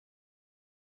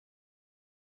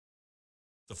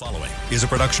The following is a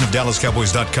production of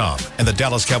DallasCowboys.com and the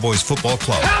Dallas Cowboys Football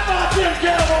Club. How about them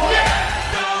Cowboys?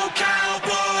 Yeah! Go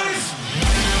Cowboys!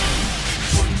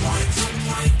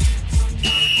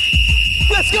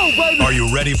 Let's go, baby! Are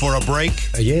you ready for a break?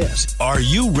 Yes. Are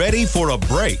you ready for a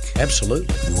break?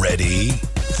 Absolutely. Ready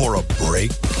for a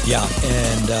break? Yeah,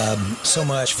 and so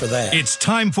much for that. It's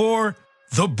time for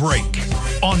The Break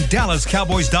on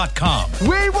DallasCowboys.com.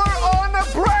 We were on the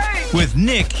break! With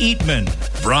Nick Eatman,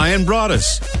 Brian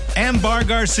Broaddus, Ambar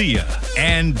Garcia,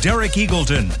 and Derek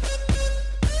Eagleton.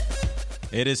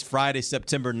 It is Friday,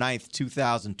 September 9th,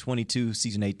 2022,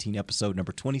 Season 18, Episode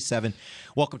number 27.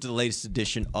 Welcome to the latest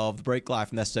edition of The Break Live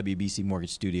from SWBC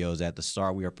Mortgage Studios at the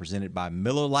Star. We are presented by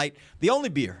Miller Lite, the only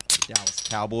beer of the Dallas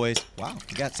Cowboys. Wow,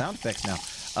 we got sound effects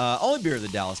now. Only beer of the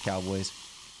Dallas Cowboys.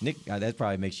 Nick, that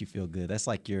probably makes you feel good. That's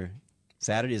like your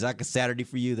Saturday. Is that like a Saturday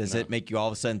for you? Does it make you all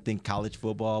of a sudden think college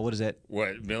football? What is that?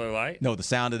 What, Miller Lite? No, the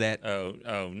sound of that. Oh,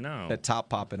 no. That top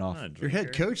popping off. Your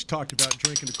head coach talked about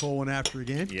drinking a cold one after a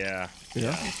game. Yeah.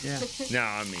 Yeah? Yeah. No,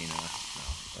 I mean,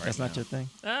 no. That's not your thing?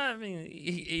 I mean,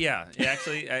 yeah.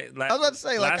 Actually, I was about to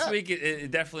say, last week it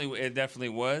definitely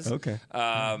was. Okay.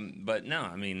 But no,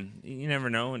 I mean, you never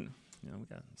know. And we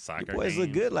got soccer. Your boys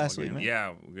look good last week, man.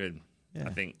 Yeah, good. Yeah.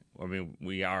 I mean,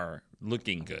 we are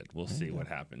looking good. We'll see what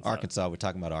happens. Arkansas. We're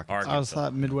talking about Arkansas. I was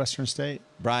thought Midwestern State.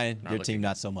 Brian, Not your looking. team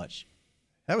not so much.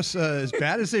 That was as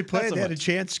bad as they played. so They had a much.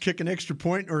 chance to kick an extra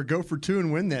point or go for two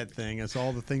and win that thing. That's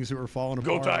all the things that were falling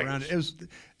Go apart Tigers. around it.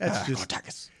 That's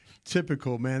just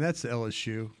typical, man. That's the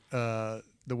LSU.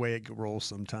 The way it rolls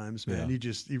sometimes, man.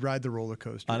 Yeah. You ride the roller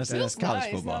coaster. Honestly, that's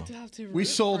college football. We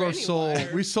sold our soul.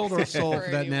 We sold our soul for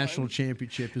that anyone. national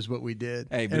championship is what we did.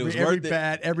 Hey, but it was every worth it.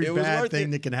 bad It was worth thing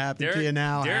it. that can happen to you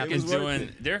now. Derek is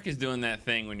happens. doing that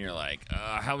thing when you're like,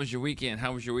 "How was your weekend?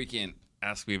 How was your weekend?"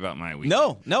 Ask me about my weekend.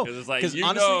 No. Because it's like,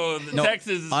 honestly,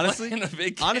 Texas is honestly, playing a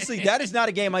big game. honestly, that is not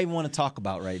a game I even want to talk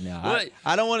about right now. What?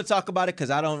 I don't want to talk about it because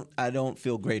I don't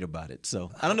feel great about it. So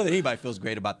I don't know that anybody feels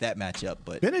great about that matchup.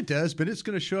 But Bennett does. Bennett's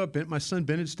going to show up. My son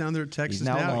Bennett's down there at Texas He's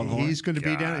now a Longhorn. He's going to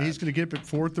be down. God. He's going to get up at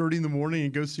 4:30 in the morning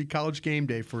and go see College Game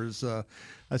Day for his.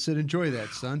 I said, enjoy that,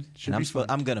 son. Should and be fun.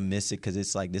 I'm gonna miss it because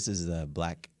it's like this is a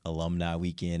Black Alumni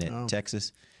Weekend at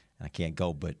Texas. I can't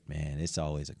go, but man, it's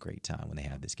always a great time when they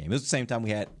have this game. It was the same time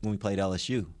we had when we played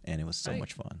LSU, and it was so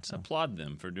much fun. I So applaud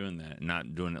them for doing that, and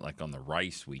not doing it like on the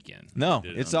Rice weekend. no, They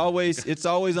did it it's on the-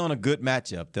 always on a good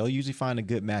matchup. They'll usually find a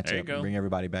good There you matchup go. and bring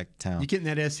everybody back to town. You get in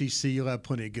that SEC, you'll have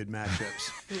plenty of good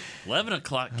matchups. 11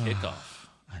 o'clock kickoff.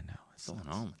 I know. What's going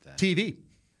on with that? TV.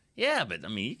 Yeah, but I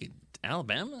mean, you could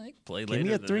Alabama. They could play Give later.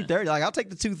 me a than 3:30. Like I'll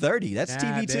take the 2:30. That's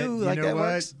TV too. You Like know that what?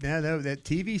 works. Yeah, that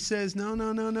TV says no.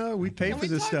 We pay for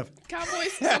this stuff.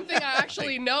 Cowboys, something I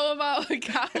actually know about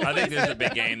Cowboys. I think there's a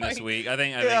big game this week. I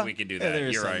think we could do Yeah, that. there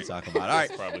is You're something right. to talk about. All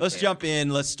right, Probably let's fair. jump in.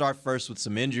 Let's start first with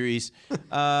some injuries. And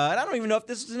I don't even know if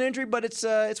this is an injury, but it's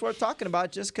worth talking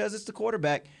about just because it's the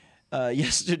quarterback.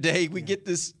 Yesterday, we get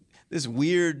this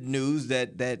weird news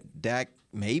that Dak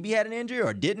maybe had an injury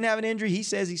or didn't have an injury. He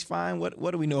says he's fine.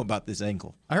 What do we know about this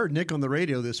ankle? I heard Nick on the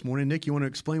radio this morning. Nick, you want to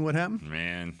explain what happened?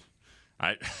 Man,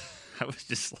 I was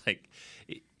just like,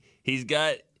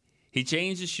 he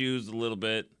changed his shoes a little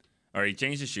bit, or he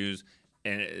changed his shoes,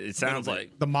 and it sounds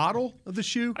like. The model of the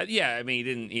shoe? Yeah, I mean,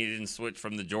 he didn't switch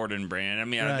from the Jordan brand. I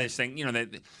mean, I Right. just think,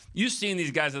 you've seen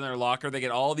these guys in their locker. They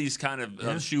get all these kind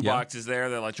of shoe boxes there.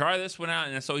 They're like, try this one out.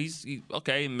 And so he's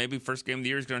okay, maybe first game of the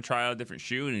year he's going to try out a different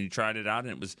shoe. And he tried it out,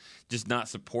 and it was just not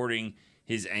supporting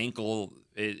his ankle.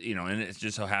 And it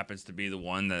just so happens to be the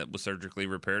one that was surgically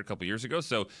repaired a couple years ago.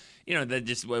 So, that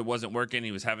just it wasn't working.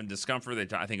 He was having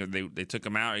discomfort. I think they took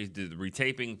him out. He did the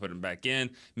retaping, put him back in,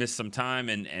 missed some time.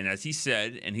 And as he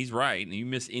said, and he's right, and you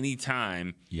miss any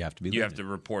time, You have to be you have limited. to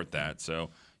report that. So,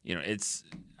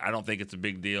 I don't think it's a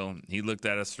big deal. He looked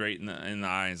at us straight in the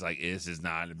eye and was like, this is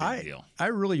not a big deal. I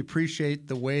really appreciate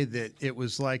the way that it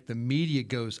was like the media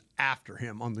goes after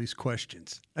him on these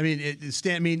questions. I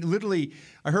mean, literally,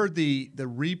 I heard the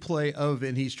replay of it,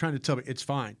 and he's trying to tell me it's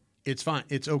fine,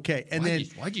 it's okay. And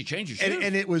Why'd you change your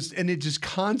shoes? and it just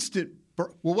constant.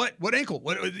 Well, what ankle?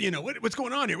 What's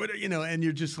going on here? And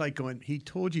you're just like going. He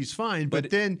told you he's fine, but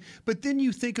then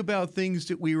you think about things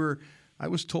that I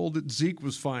was told that Zeke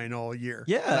was fine all year.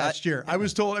 Yeah, last year. I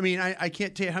was told. I mean, I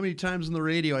can't tell you how many times on the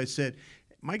radio I said,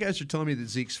 my guys are telling me that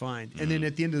Zeke's fine. And then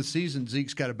at the end of the season,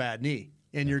 Zeke's got a bad knee.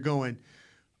 And you're going,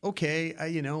 okay,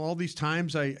 all these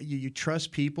times you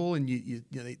trust people and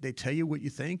they tell you what you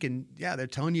think. And, yeah, they're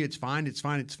telling you it's fine.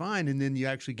 And then you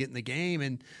actually get in the game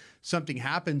and something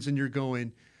happens and you're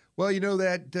going, well,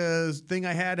 that thing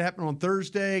I had happen on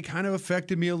Thursday kind of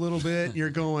affected me a little bit. And you're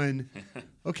going,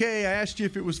 okay, I asked you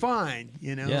if it was fine,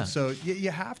 Yeah. So you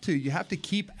have to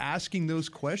keep asking those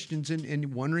questions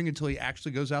and wondering until he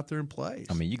actually goes out there and plays.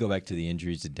 I mean, you go back to the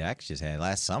injuries that Dak just had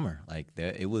last summer. Like,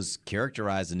 it was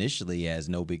characterized initially as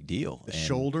no big deal. The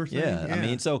shoulder thing? Yeah, Yeah. I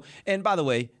mean, and by the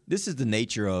way, this is the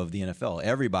nature of the NFL.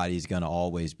 Everybody's going to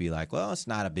always be like, well, it's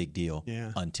not a big deal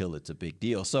until it's a big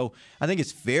deal. So I think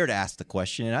it's fair to ask the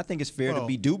question, and I think it's fair to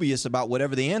be dubious about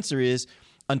whatever the answer is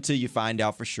until you find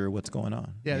out for sure what's going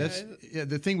on. Yeah, that's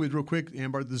the thing with real quick,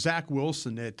 Ambar, the Zach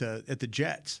Wilson at the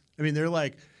Jets. I mean, they're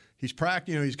like, he's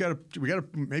practicing. We got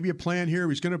maybe a plan here.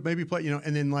 He's going to maybe play.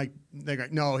 And then like they're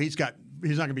like, no, he's not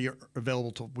going to be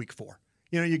available till week 4.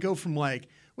 You go from like,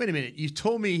 wait a minute, you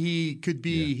told me he could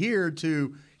be here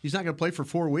to he's not going to play for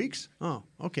 4 weeks. Oh,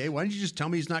 okay. Why didn't you just tell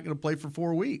me he's not going to play for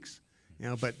 4 weeks?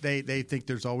 But they think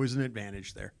there's always an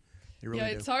advantage there. They really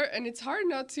do. It's hard, and it's hard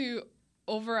not to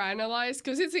overanalyze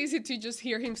because it's easy to just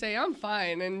hear him say I'm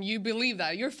fine and you believe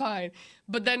that you're fine,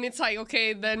 but then it's like,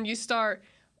 okay, then you start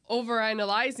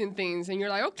overanalyzing things and you're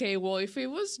like, okay, well, if it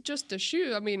was just a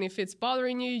shoe, I mean, if it's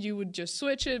bothering you, you would just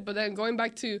switch it. But then going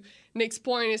back to Nick's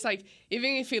point, it's like,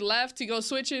 even if he left to go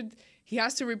switch it, he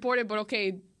has to report it. But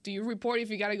okay, do you report if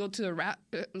you got to go to the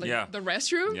the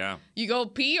restroom? Yeah. You go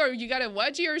pee or you got a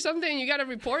wedgie or something, you got to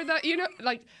report that,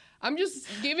 like, I'm just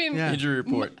giving Injury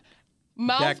report.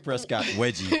 Dak Prescott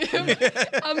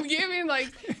wedgie. I'm giving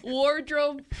like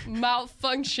wardrobe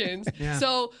malfunctions. Yeah.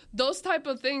 So those type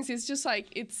of things, it's just like,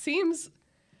 it seems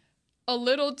a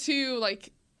little too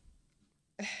like,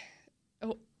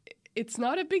 it's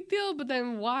not a big deal, but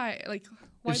then why? Like,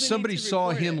 why If do they somebody need to saw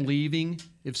report him it? leaving,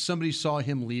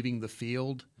 the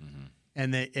field,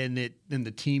 and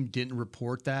the team didn't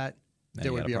report that, Now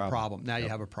there you would got be a a problem. problem. Now you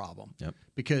have a problem. Yep.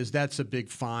 Because that's a big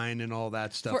fine and all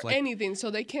that stuff. For anything, so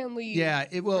they can't leave. Yeah,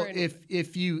 for anything.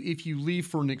 if you leave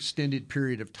for an extended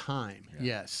period of time,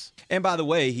 yes. And by the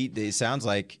way, it sounds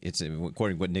like it's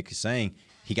according to what Nick is saying,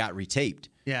 he got retaped.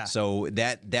 Yeah. So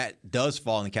that does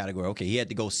fall in the category. Okay, he had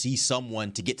to go see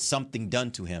someone to get something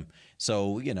done to him.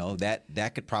 So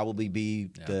that could probably be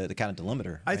the kind of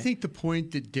delimiter. I right? think the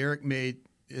point that Derek made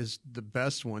is the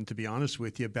best one, to be honest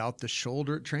with you, about the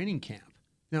shoulder at training camp.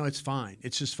 No, it's fine.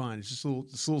 It's just fine. It's just a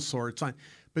little sore. It's fine.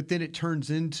 But then it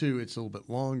turns into it's a little bit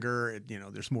longer.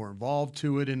 There's more involved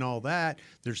to it and all that.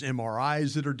 There's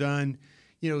MRIs that are done.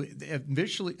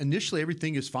 Initially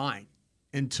everything is fine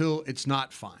until it's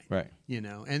not fine. Right.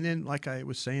 And then like I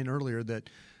was saying earlier that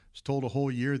I was told a whole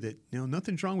year that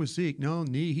nothing's wrong with Zeke. No,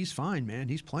 knee, he's fine, man.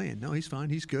 He's playing. No, he's fine.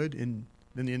 He's good. And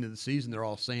then the end of the season, they're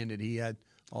all saying that he had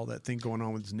all that thing going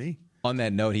on with his knee. On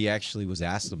that note, he actually was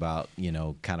asked about,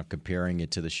 kind of comparing it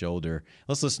to the shoulder.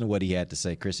 Let's listen to what he had to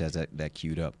say. Chris has that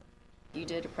queued up. You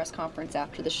did a press conference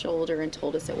after the shoulder and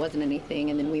told us it wasn't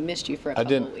anything, and then we missed you for a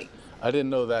couple of weeks. I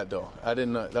didn't know that, though. I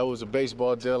didn't know. That was a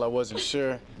baseball deal. I wasn't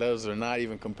sure. Those are not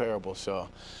even comparable. So,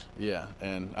 yeah.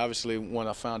 And obviously, when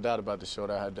I found out about the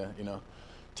shoulder, I had to,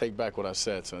 take back what I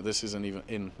said. So this isn't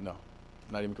even not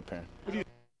even comparing.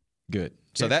 Good.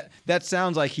 So that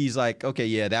sounds like he's like, okay,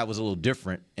 yeah, that was a little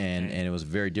different, and it was a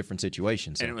very different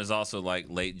situation. So. And it was also like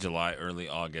late July, early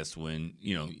August when,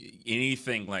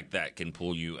 anything like that can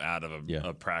pull you out of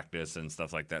a practice and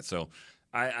stuff like that. So,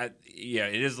 it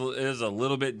is a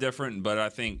little bit different, but I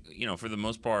think, for the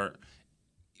most part,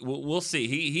 we'll see.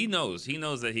 He knows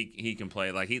that he can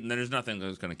play. Like there's nothing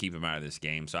that's going to keep him out of this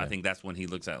game. So I think that's when he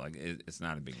looks at like it's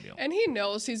not a big deal. And he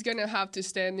knows he's going to have to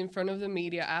stand in front of the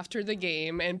media after the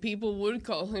game, and people would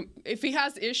call him if he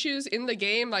has issues in the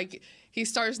game. Like he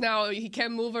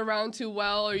can't move around too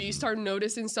well, or you start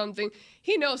noticing something.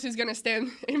 He knows he's going to stand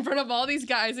in front of all these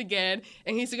guys again,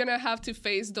 and he's going to have to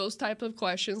face those type of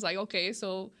questions. Like, okay,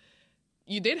 so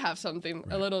you did have something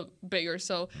a little bigger.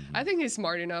 So I think he's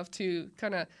smart enough to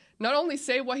kind of not only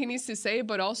say what he needs to say,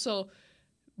 but also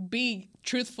be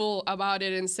truthful about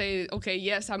it and say, okay,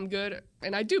 yes, I'm good.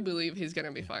 And I do believe he's going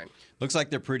to be fine. Looks like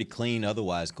they're pretty clean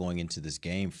otherwise going into this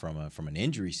game from an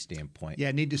injury standpoint. Yeah,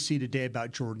 I need to see today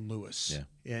about Jordan Lewis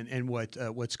and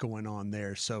what's going on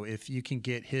there. So if you can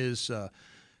get his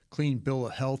clean bill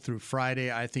of health through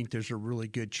Friday, I think there's a really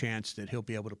good chance that he'll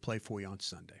be able to play for you on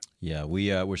Sunday. Yeah,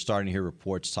 we're starting to hear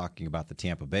reports talking about the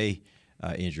Tampa Bay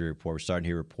injury report. We're starting to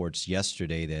hear reports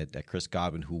yesterday that Chris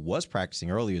Godwin, who was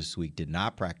practicing earlier this week, did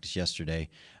not practice yesterday,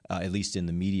 at least in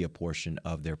the media portion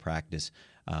of their practice.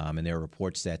 And there are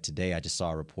reports that today, I just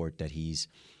saw a report that he's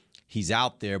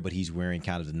out there, but he's wearing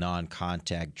kind of the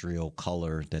non-contact drill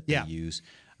color that they use.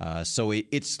 So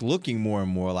it's looking more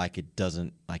and more like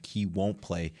he won't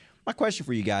play. My question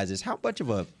for you guys is how much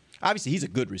of obviously he's a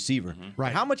good receiver,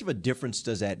 right? How much of a difference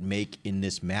does that make in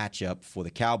this matchup for the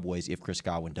Cowboys if Chris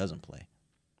Godwin doesn't play?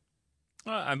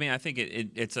 I mean, I think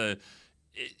it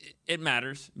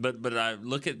matters, but I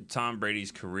look at Tom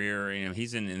Brady's career. You know,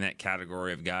 he's in that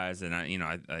category of guys, and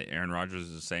Aaron Rodgers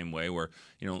is the same way. Where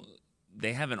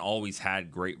they haven't always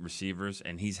had great receivers,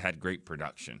 and he's had great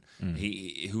production.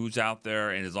 Who's out there,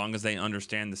 and as long as they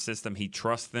understand the system, he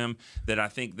trusts them. That I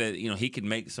think that he can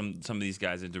make some of these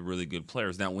guys into really good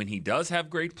players. Now, when he does have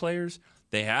great players,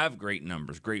 they have great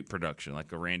numbers, great production,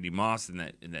 like a Randy Moss in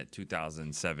that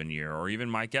 2007 year, or even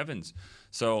Mike Evans.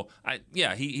 So,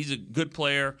 he's a good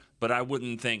player, but I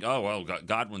wouldn't think, oh, well,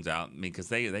 Godwin's out. I mean, because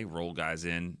they roll guys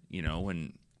in,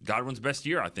 and Godwin's best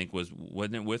year, I think,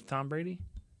 wasn't it with Tom Brady?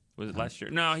 Was it last year?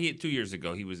 No, 2 years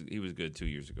ago. He was good 2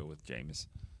 years ago with Jameis.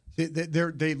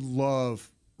 They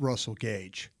love Russell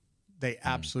Gage. They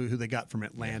absolutely who they got from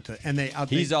Atlanta, and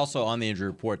he's also on the injury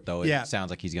report though. It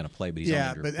sounds like he's going to play, but he's on the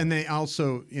injury report. And they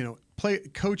also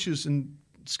coaches and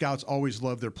scouts always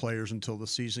love their players until the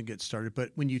season gets started. But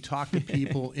when you talk to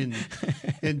people and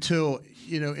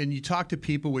you talk to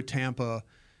people with Tampa,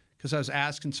 because I was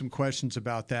asking some questions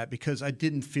about that because I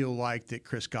didn't feel like that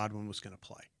Chris Godwin was going to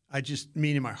play. I just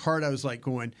in my heart I was like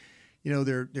going,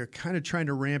 they're kind of trying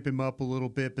to ramp him up a little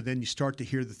bit, but then you start to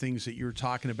hear the things that you were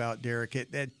talking about, Derek.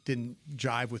 That didn't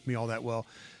jive with me all that well.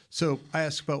 So I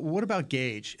asked what about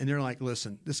Gage? And they're like,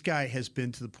 listen, this guy has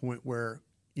been to the point where,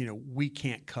 we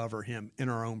can't cover him in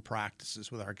our own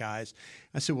practices with our guys.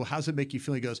 I said, well, how does it make you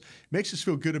feel? He goes, it makes us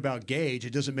feel good about Gage.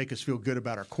 It doesn't make us feel good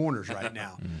about our corners right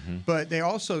now. But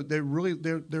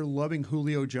they're loving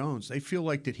Julio Jones. They feel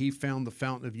like that he found the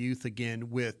fountain of youth again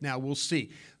now we'll see.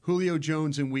 Julio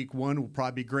Jones in week 1 will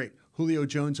probably be great. Julio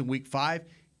Jones in week 5,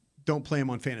 don't play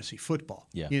him on fantasy football.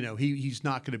 Yeah. He's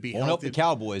not going to be won't help the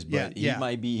Cowboys, but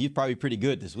he's probably pretty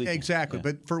good this week. Exactly.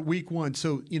 Yeah. But for week 1,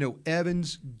 so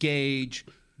Evans, Gage,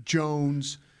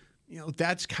 Jones,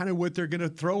 that's kind of what they're going to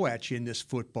throw at you in this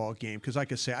football game. Because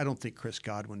like I say, I don't think Chris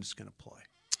Godwin is going to play.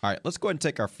 All right, let's go ahead and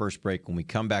take our first break. When we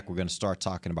come back, we're going to start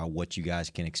talking about what you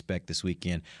guys can expect this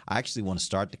weekend. I actually want to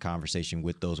start the conversation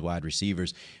with those wide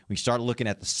receivers. We start looking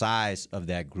at the size of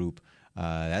that group.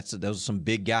 Those are some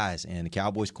big guys, and the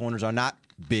Cowboys' corners are not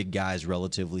big guys,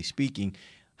 relatively speaking.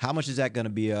 How much is that going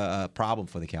to be a problem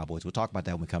for the Cowboys? We'll talk about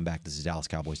that when we come back. This is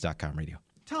DallasCowboys.com radio.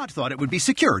 Todd thought it would be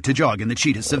secure to jog in the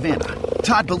cheetah savanna.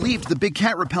 Todd believed the big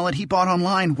cat repellent he bought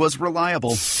online was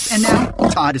reliable. And now,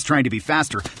 Todd is trying to be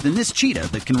faster than this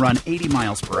cheetah that can run 80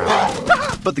 miles per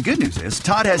hour. But the good news is,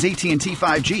 Todd has AT&T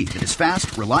 5G that is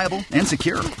fast, reliable, and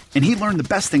secure. And he learned the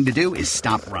best thing to do is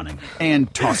stop running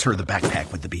and toss her the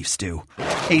backpack with the beef stew.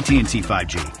 AT&T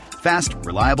 5G. Fast,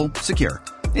 reliable, secure.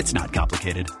 It's not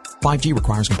complicated. 5G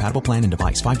requires compatible plan and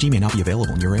device. 5G may not be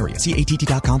available in your area. See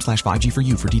att.com/5G for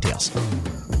you for details.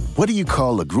 What do you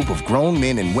call a group of grown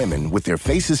men and women with their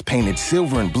faces painted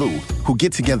silver and blue who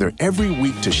get together every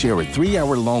week to share a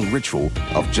 3-hour-long ritual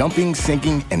of jumping,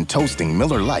 singing, and toasting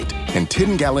Miller Lite in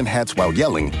 10-gallon hats while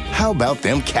yelling, "How about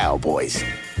them Cowboys?"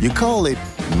 You call it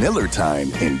Miller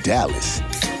Time in Dallas.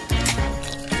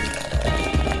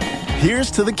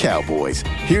 Here's to the Cowboys.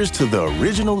 Here's to the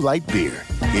original light beer.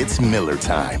 It's Miller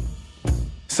Time.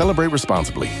 Celebrate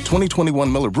responsibly. 2021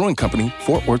 Miller Brewing Company,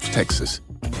 Fort Worth, Texas.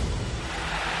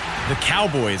 The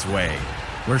Cowboys way,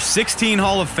 where 16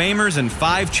 Hall of Famers and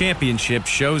 5 championships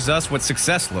shows us what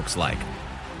success looks like.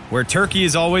 Where turkey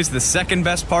is always the second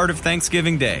best part of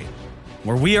Thanksgiving Day.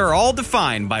 Where we are all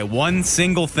defined by one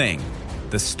single thing,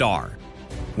 the star.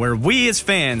 Where we as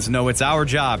fans know it's our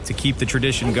job to keep the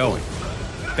tradition going.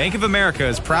 Bank of America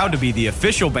is proud to be the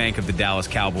official bank of the Dallas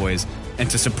Cowboys and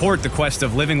to support the quest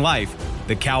of living life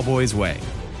the Cowboys way.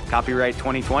 Copyright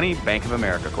 2020, Bank of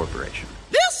America Corporation.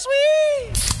 This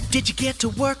week! Did you get to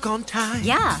work on time?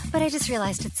 Yeah, but I just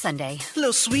realized it's Sunday.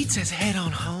 Little Sweet says head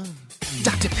on home.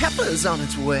 Dr. Pepper's on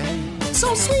its way.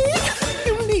 So sweet,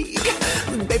 unique.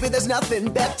 Baby, there's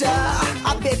nothing better.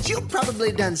 I bet you've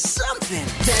probably done something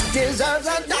that deserves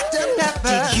a Dr.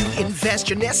 Pepper. Did you invest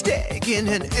your nest egg in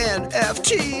an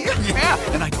NFT?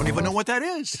 Yeah, and I don't even know what that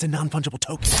is. It's a non-fungible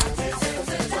token.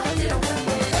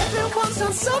 Everyone's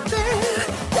done something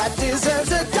that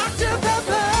deserves a Dr.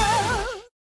 Pepper.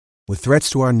 With threats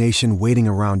to our nation waiting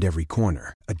around every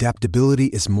corner, adaptability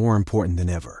is more important than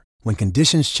ever. When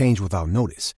conditions change without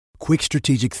notice, quick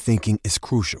strategic thinking is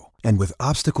crucial. And with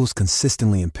obstacles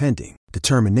consistently impending,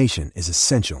 determination is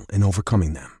essential in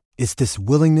overcoming them. It's this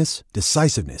willingness,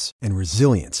 decisiveness, and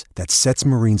resilience that sets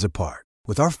Marines apart.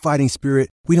 With our fighting spirit,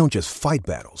 we don't just fight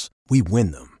battles, we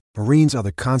win them. Marines are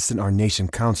the constant our nation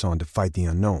counts on to fight the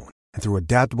unknown. And through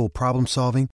adaptable problem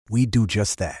solving, we do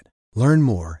just that. Learn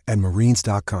more at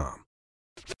Marines.com.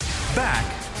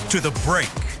 Back to the break.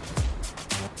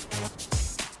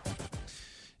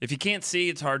 if you can't see,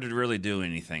 it's hard to really do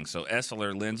anything. So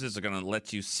Essilor lenses are going to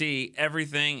let you see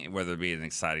everything, whether it be an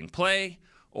exciting play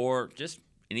or just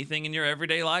anything in your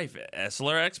everyday life.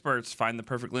 Essilor experts find the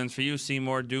perfect lens for you. See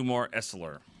more, do more.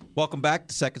 Essilor. Welcome back to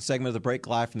the second segment of the Break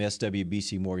Live from the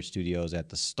SWBC Mortgage Studios at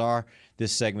the Star.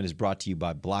 This segment is brought to you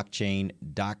by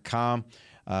blockchain.com.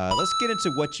 Let's get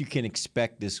into what you can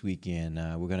expect this weekend.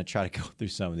 We're going to try to go through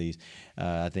some of these.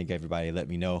 I think everybody let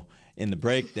me know in the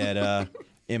break that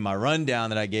in my rundown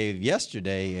that I gave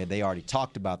yesterday, they already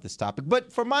talked about this topic.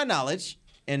 But for my knowledge,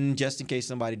 and just in case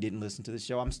somebody didn't listen to the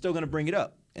show, I'm still going to bring it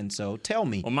up. And so tell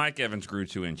me. Well, Mike Evans grew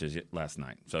 2 inches last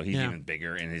night, so he's even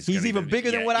bigger. And he's even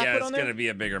bigger than what I put on there? Yeah, it's going to be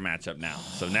a bigger matchup now.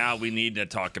 So now we need to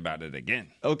talk about it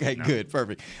again. Okay, good.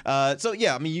 Perfect.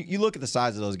 You look at the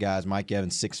size of those guys. Mike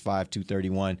Evans, 6'5",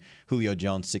 231. Julio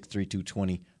Jones, 6'3",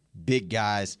 220. Big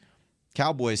guys.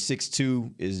 Cowboys,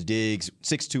 6'2", is Diggs.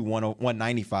 6'2",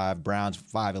 195. Browns,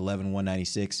 5'11",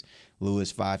 196.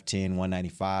 Lewis, 5'10",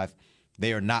 195.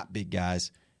 They are not big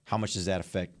guys. How much does that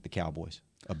affect the Cowboys'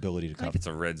 ability to cover? I think it's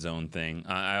a red zone thing.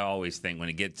 I always think when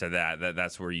it gets to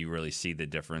that's where you really see the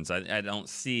difference. I don't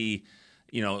see,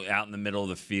 out in the middle of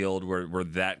the field where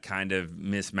that kind of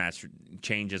mismatch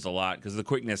changes a lot because the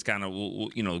quickness kind of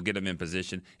will get them in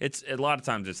position. It's a lot of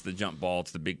times it's the jump ball,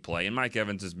 it's the big play, and Mike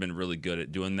Evans has been really good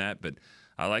at doing that. But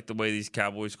I like the way these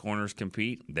Cowboys corners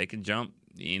compete. They can jump,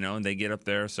 and they get up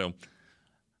there. So I'm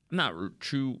not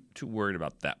too worried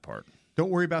about that part. Don't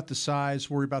worry about the size.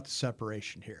 Worry about the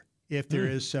separation here. If there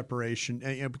is separation,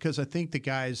 because I think the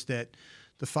guys that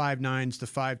the 5'9s, the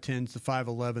 5'10s, the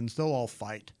 5'11s, they'll all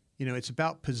fight. It's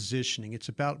about positioning. It's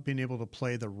about being able to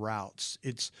play the routes.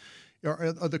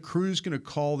 Are the crews going to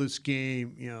call this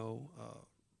game,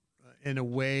 in a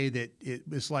way that it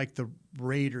is like the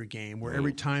Raider game, where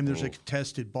every time there's a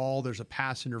contested ball, there's a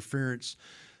pass interference.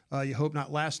 You hope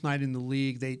not. Last night in the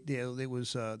league,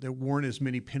 there weren't as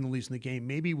many penalties in the game.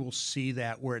 Maybe we'll see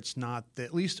that where it's not,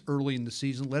 at least early in the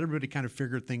season. Let everybody kind of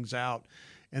figure things out,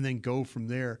 and then go from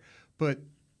there. But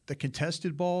the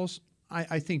contested balls,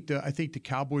 I think the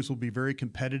Cowboys will be very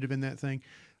competitive in that thing.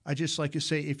 I just like to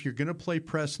say, if you're going to play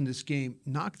press in this game,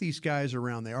 knock these guys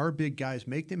around. They are big guys.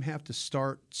 Make them have to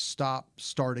start, stop,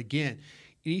 start again.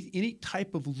 Any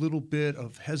type of little bit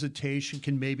of hesitation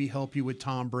can maybe help you with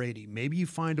Tom Brady. Maybe you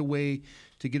find a way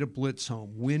to get a blitz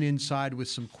home, win inside with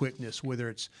some quickness, whether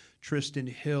it's Tristan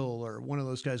Hill or one of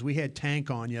those guys. We had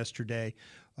Tank on yesterday,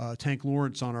 Tank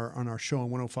Lawrence on our show on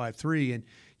 105.3, and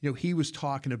he was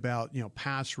talking about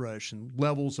pass rush and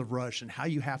levels of rush and how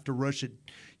you have to rush it.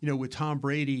 With Tom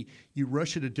Brady, you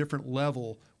rush at a different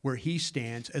level where he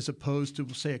stands as opposed to,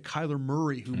 say, a Kyler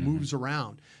Murray who moves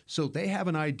around. So they have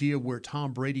an idea where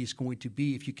Tom Brady is going to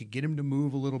be if you could get him to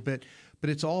move a little bit.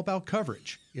 But it's all about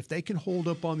coverage. If they can hold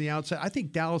up on the outside, I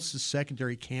think Dallas's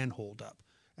secondary can hold up.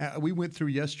 We went through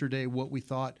yesterday what we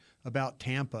thought about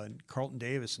Tampa and Carlton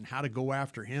Davis and how to go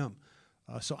after him.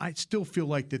 So I still feel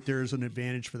like that there's an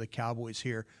advantage for the Cowboys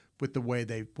here with the way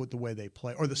they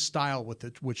play, or the style with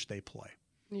which they play.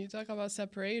 You talk about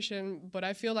separation, but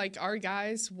I feel like our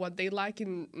guys, what they lack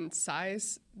in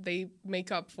size, they make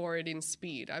up for it in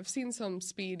speed. I've seen some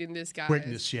speed in this guy.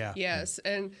 Quickness, yeah. Yes,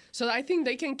 and so I think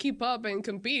they can keep up and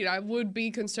compete. I would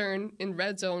be concerned in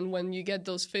red zone when you get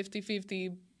those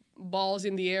 50-50 balls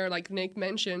in the air, like Nick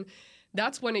mentioned.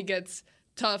 That's when it gets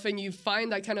tough, and you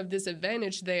find that kind of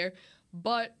disadvantage there.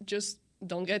 But just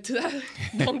don't get to that.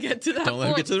 Don't get to that. Don't let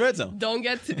them get to the red zone. Don't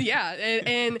get to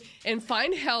and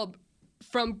find help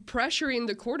from pressuring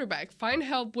the quarterback. Find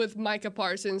help with Micah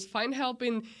Parsons. Find help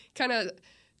in kind of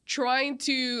trying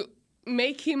to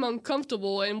make him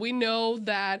uncomfortable. And we know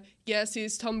that, yes,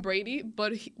 he's Tom Brady,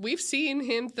 but we've seen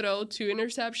him throw 2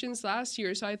 interceptions last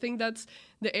year. So I think that's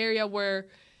the area where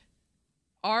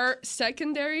our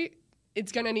secondary,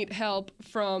 it's going to need help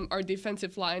from our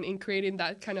defensive line in creating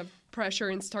that kind of pressure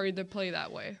and starting to play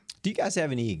that way. Do you guys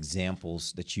have any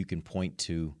examples that you can point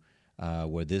to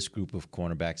where this group of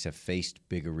cornerbacks have faced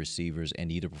bigger receivers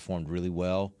and either performed really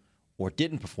well or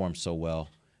didn't perform so well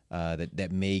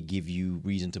that may give you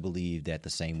reason to believe that the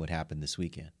same would happen this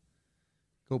weekend?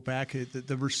 Go back.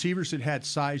 The receivers that had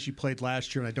size you played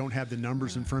last year, and I don't have the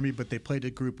numbers in front of me, but they played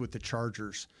a group with the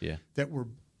Chargers that were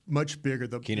much bigger.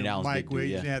 Keenan Allen's Mike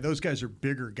big dude, Wade, those guys are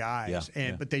bigger guys,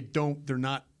 but they're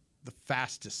not the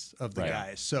fastest of the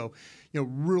guys. So,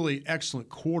 really excellent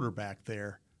quarterback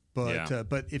there.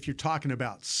 But if you're talking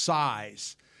about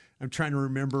size, I'm trying to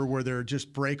remember where there are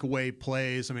just breakaway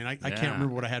plays. I mean, I can't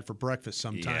remember what I had for breakfast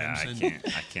sometimes. Yeah,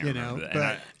 I can't remember that.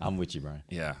 But I'm with you, Brian.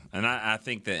 Yeah, and I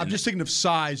think that I'm just thinking of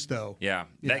size, though. Yeah,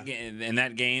 in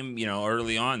that game,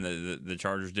 early on, the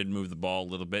Chargers did move the ball a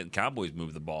little bit, and Cowboys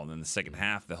moved the ball. And then the second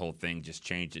half, the whole thing just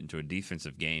changed it into a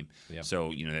defensive game. Yeah.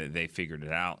 So they figured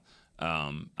it out.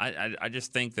 I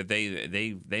just think that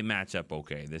they match up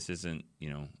okay. This isn't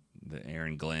the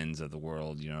Aaron Glenn's of the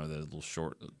world, the little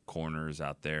short corners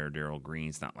out there, Darrell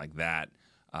Green's not like that.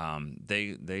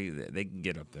 They can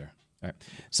get up there. All right.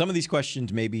 Some of these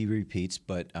questions may be repeats,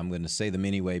 but I'm going to say them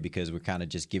anyway because we're kind of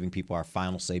just giving people our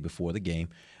final say before the game.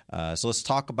 So let's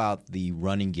talk about the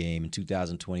running game in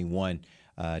 2021.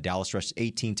 Dallas rushed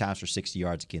 18 times for 60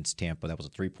 yards against Tampa. That was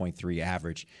a 3.3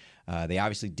 average. They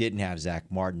obviously didn't have Zach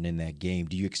Martin in that game.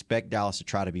 Do you expect Dallas to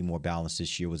try to be more balanced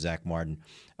this year with Zach Martin?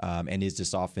 And is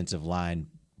this offensive line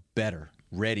better,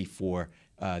 ready for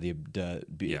having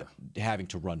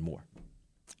to run more?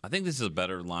 I think this is a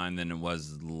better line than it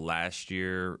was last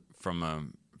year from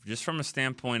a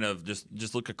standpoint of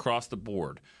just look across the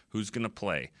board. Who's going to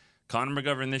play? Connor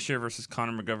McGovern this year versus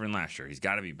Connor McGovern last year. He's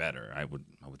got to be better, I would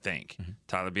think. Mm-hmm.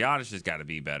 Tyler Biadasz has got to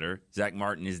be better. Zach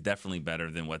Martin is definitely better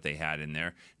than what they had in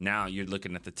there. Now you're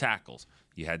looking at the tackles.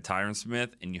 You had Tyron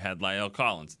Smith and you had La'el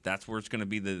Collins. That's where it's going to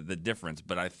be the difference.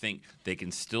 But I think they can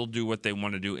still do what they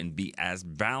want to do and be as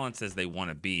balanced as they want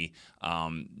to be.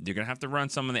 They're going to have to run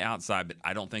some on the outside, but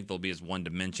I don't think they'll be as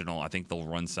one-dimensional. I think they'll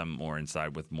run some more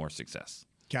inside with more success.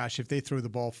 Gosh, if they throw the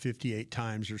ball 58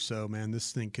 times or so, man,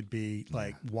 this thing could be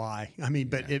like, why? I mean,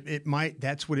 but it might.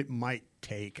 That's what it might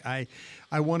take. I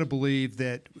want to believe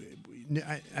that.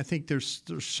 I think there's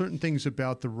certain things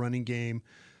about the running game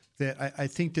that I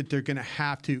think that they're going to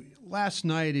have to. Last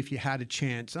night, if you had a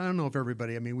chance, I don't know if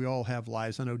everybody. I mean, we all have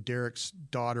lives. I know Derek's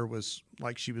daughter was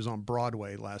like she was on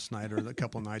Broadway last night or a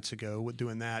couple of nights ago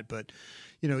doing that. But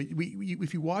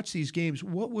if you watch these games,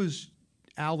 what was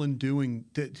Allen doing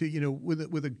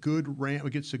with a good Ram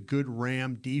against a good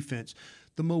Ram defense?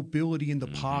 The mobility in the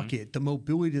pocket, the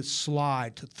mobility to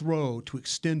slide, to throw, to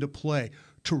extend a play,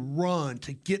 to run,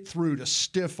 to get through, to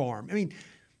stiff arm. I mean,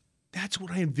 that's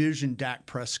what I envisioned Dak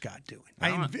Prescott doing.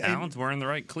 Allen's wearing the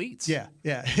right cleats. Yeah,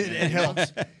 it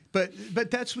helps. But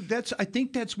that's I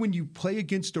think that's when you play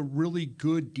against a really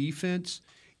good defense.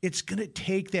 It's going to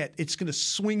take that. It's going to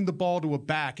swing the ball to a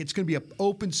back. It's going to be an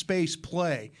open space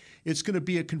play. It's going to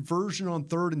be a conversion on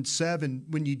 3rd and 7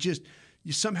 when you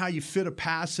somehow fit a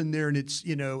pass in there and it's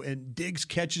and Diggs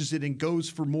catches it and goes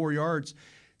for more yards.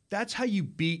 That's how you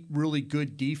beat really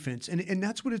good defense, and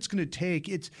that's what it's going to take.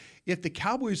 It's if the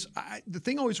Cowboys. The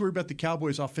thing I always worry about the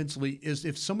Cowboys offensively is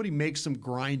if somebody makes them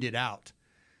grind it out.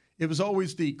 It was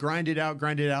always the grind it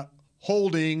out,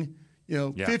 holding.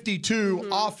 52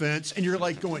 offense, and you're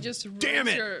like going, just damn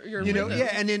it,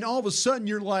 and then all of a sudden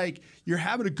you're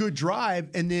having a good drive,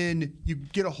 and then you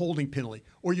get a holding penalty,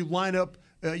 or you line up,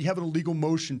 you have an illegal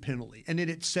motion penalty, and then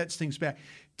it sets things back.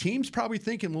 Teams probably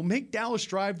thinking, well, make Dallas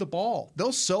drive the ball.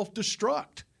 They'll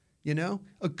self-destruct.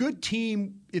 A good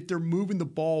team, if they're moving the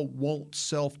ball, won't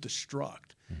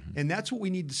self-destruct. And that's what we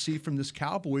need to see from this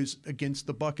Cowboys against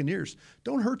the Buccaneers.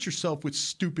 Don't hurt yourself with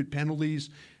stupid penalties,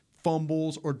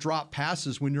 fumbles, or drop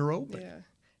passes when you're open. Yeah.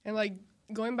 And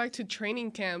going back to training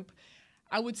camp,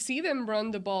 I would see them run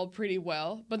the ball pretty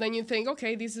well, but then you think,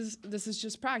 okay, this is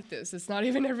just practice. It's not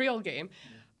even a real game.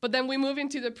 But then we move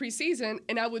into the preseason,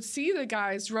 and I would see the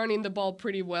guys running the ball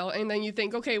pretty well, and then you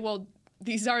think, okay, well,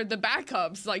 these are the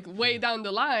backups, way down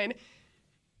the line.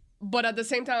 But at the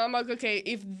same time, I'm like, okay,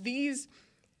 if these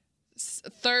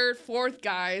third, fourth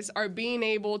guys are being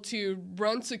able to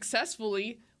run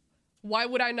successfully, why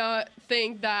would I not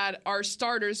think that our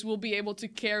starters will be able to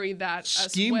carry that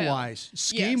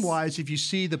Scheme-wise, if you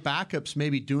see the backups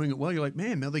maybe doing it well, you're like,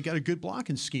 man, they got a good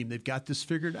blocking scheme. They've got this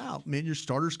figured out. Man, your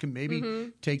starters can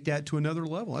maybe take that to another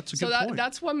level. That's a good point.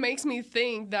 That's what makes me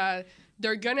think that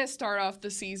they're going to start off the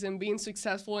season being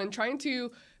successful and trying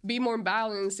to be more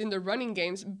balanced in the running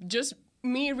games. Just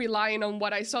me relying on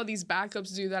what I saw these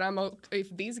backups do, that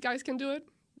if these guys can do it,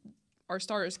 our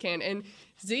starters can. And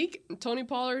Zeke, Tony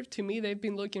Pollard, to me, they've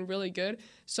been looking really good.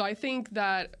 So I think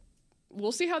that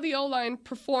we'll see how the O-line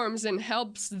performs and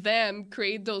helps them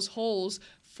create those holes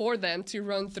for them to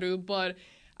run through. But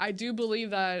I do believe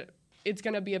that it's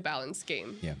going to be a balanced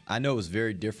game. Yeah, I know it was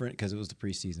very different because it was the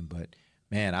preseason, but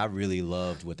man, I really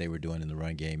loved what they were doing in the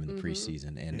run game in the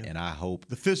preseason, and I hope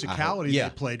the physicality they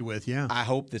played with. Yeah, I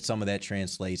hope that some of that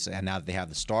translates, and now that they have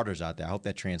the starters out there, I hope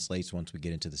that translates once we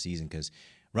get into the season because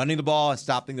running the ball and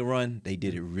stopping the run, they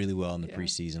did it really well in the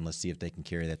preseason. Let's see if they can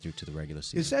carry that through to the regular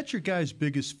season. Is that your guys'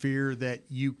 biggest fear, that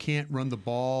you can't run the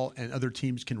ball and other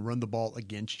teams can run the ball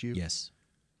against you? Yes.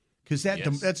 Because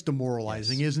that's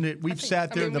demoralizing, isn't it? We've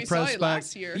sat there in the press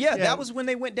box. Yeah, that was when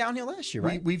they went downhill last year,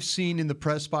 right? We've seen in the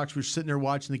press box, we're sitting there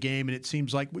watching the game, and it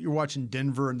seems like you're watching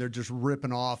Denver, and they're just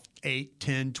ripping off 8,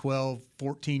 10, 12,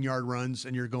 14-yard runs,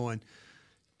 and you're going,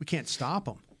 we can't stop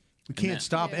them. We can't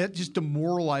stop. It just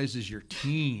demoralizes your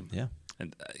team. Yeah.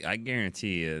 And I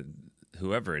guarantee you,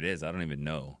 whoever it is, I don't even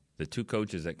know, the two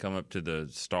coaches that come up to the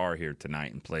Star here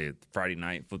tonight and play Friday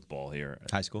night football here.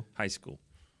 High school.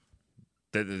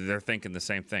 They're thinking the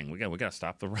same thing. We got to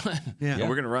stop the run. Yeah.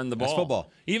 We're going to run the ball. That's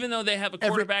football. Even though they have a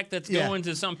quarterback that's going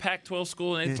to some Pac-12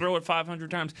 school and they throw it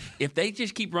 500 times, if they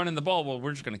just keep running the ball, well,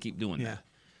 we're just going to keep doing that.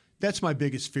 That's my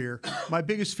biggest fear. I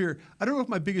don't know if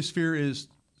my biggest fear is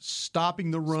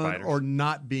stopping the run or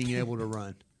not being able to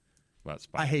run.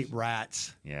 I hate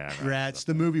rats. Yeah, rats.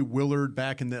 The movie Willard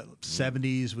back in the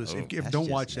 70s was. Don't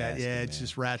watch that. Nasty, it's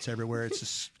just rats everywhere. It's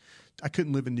just. I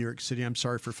couldn't live in New York City. I'm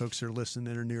sorry for folks that are listening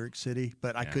that are in New York City,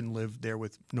 but I couldn't live there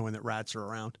with knowing that rats are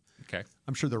around. Okay.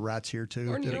 I'm sure there are rats here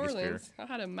too. Or New Orleans. I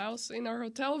had a mouse in our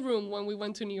hotel room when we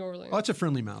went to New Orleans. Oh, it's a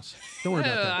friendly mouse. Don't worry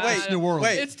about that. Wait, it's New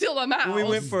Orleans. It's still a mouse. When we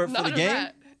went for the game?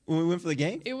 Rat. When we went for the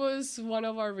game? It was one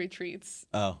of our retreats.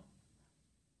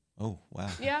 Oh, wow.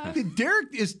 Yeah.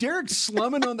 Is Derek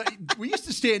slumming on the? We used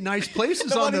to stay at nice places.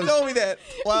 Nobody on those. told me that.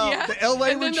 Wow. Yeah. The LA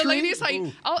and then retreat? the lady's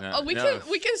like,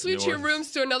 we can switch your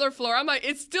rooms to another floor. I'm like,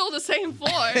 it's still the same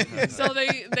floor. So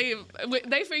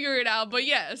they figure it out. But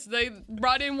yes, they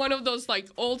brought in one of those like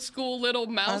old school little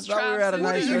mouse traps. We were at a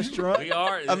nice restaurant. We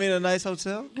are. I mean, a nice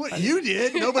hotel. What you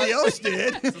did? Nobody else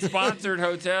did. It's a sponsored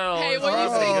hotel. Hey, when you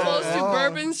stay close to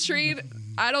Bourbon Street,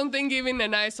 I don't think even a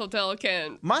nice hotel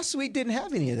can. My suite didn't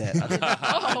have any of that.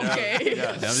 Okay.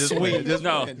 Yeah. Just playing.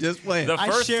 Just playing.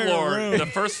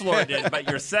 The first floor did, but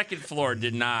your second floor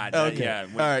did not. Okay. Yeah.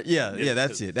 All right. Yeah.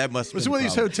 That's it. That must. Was it one of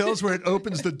these hotels where it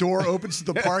opens the door, opens to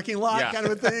the parking lot kind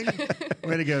of a thing?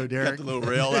 Way to go, Derek. Got the little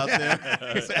rail out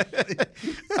there.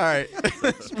 All right.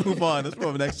 Let's move on. Let's move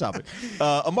on to the next topic.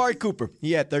 Amari Cooper.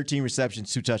 He had 13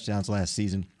 receptions, 2 touchdowns last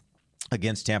season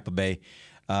against Tampa Bay.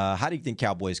 How do you think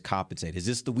Cowboys compensate? Is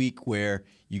this the week where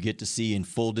you get to see in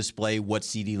full display what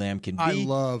CeeDee Lamb can be?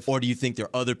 Or do you think there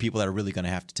are other people that are really going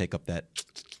to have to take up that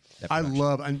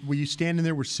and were you standing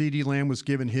there where CeeDee Lamb was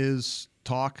giving his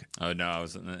talk? Oh, no, I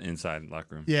was in the inside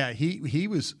locker room. Yeah, he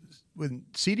was, when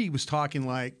CeeDee was talking,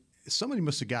 like somebody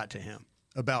must have got to him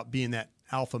about being that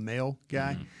alpha male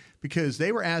guy, because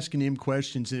they were asking him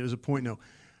questions, and it was a point,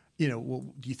 well,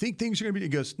 do you think things are going to be? He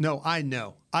goes, no, I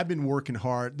know. I've been working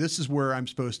hard. This is where I'm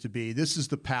supposed to be. This is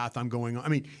the path I'm going on. I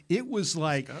mean, it was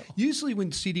like, usually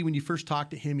when you first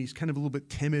talk to him, he's kind of a little bit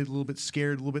timid, a little bit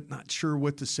scared, a little bit not sure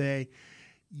what to say.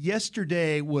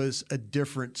 Yesterday was a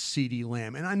different CeeDee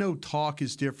Lamb. And I know talk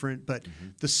is different, but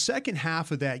the second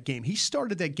half of that game, he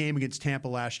started that game against Tampa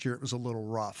last year. It was a little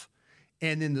rough.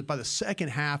 And then by the second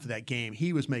half of that game,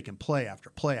 he was making play after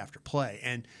play after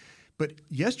play. But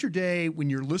yesterday, when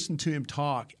you're listening to him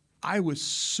talk, I was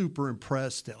super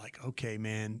impressed that, like, okay,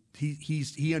 man,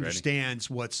 he understands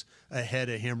what's ahead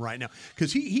of him right now,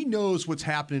 because he knows what's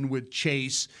happening with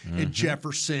Chase and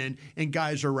Jefferson and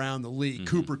guys around the league,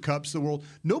 Cooper Kupp's the world.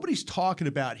 Nobody's talking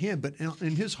about him, but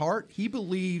in his heart, he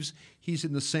believes he's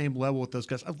in the same level with those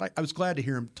guys. I was glad to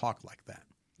hear him talk like that.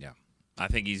 Yeah, I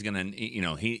think he's gonna.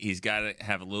 He's got to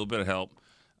have a little bit of help.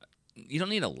 You don't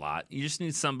need a lot. You just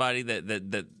need somebody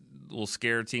that will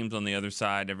scare teams on the other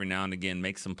side every now and again,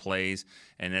 make some plays,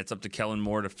 and it's up to Kellen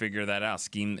Moore to figure that out,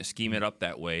 scheme it up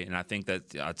that way. And I think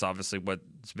that's obviously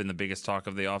what's been the biggest talk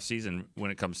of the offseason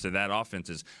when it comes to that offense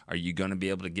is, are you going to be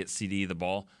able to get CD the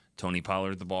ball, Tony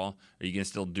Pollard the ball? Are you going to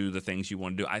still do the things you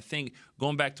want to do? I think,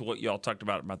 going back to what y'all talked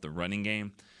about the running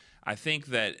game, I think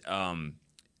that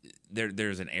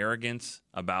there's an arrogance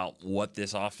about what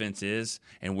this offense is,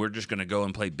 and we're just going to go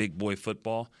and play big boy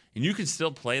football. And you can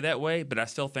still play that way, but I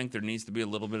still think there needs to be a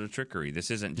little bit of trickery.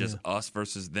 This isn't just us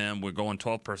versus them. We're going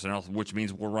 12 personnel, which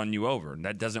means we'll run you over. And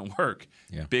that doesn't work.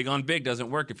 Yeah. Big on big doesn't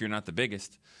work if you're not the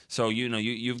biggest. So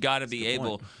you've got to be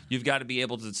able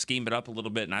to scheme it up a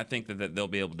little bit, and I think that they'll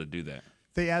be able to do that.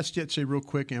 They asked Jetsay real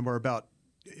quick, Ambar,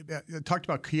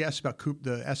 he asked about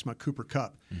Cooper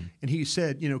Kupp, and he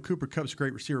said, Cooper Kupp's a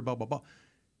great receiver, blah, blah, blah.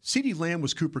 CeeDee Lamb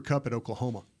was Cooper Kupp at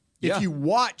Oklahoma. Yeah. If you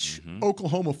watch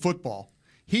Oklahoma football,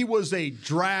 he was a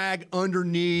drag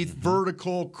underneath,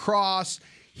 vertical, cross.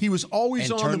 He was always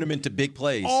turned him into big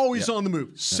plays. Always on the move.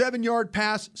 7-yard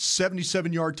pass,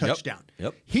 77-yard touchdown.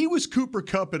 Yep. He was Cooper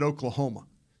Kupp at Oklahoma.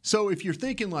 So if you're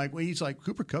thinking he's like,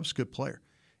 Cooper Kupp's a good player.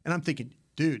 And I'm thinking,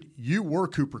 dude, you were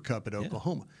Cooper Kupp at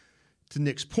Oklahoma. To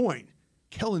Nick's point,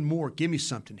 Kellen Moore, give me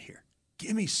something here.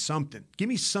 Give me something. Give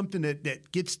me something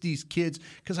that gets these kids,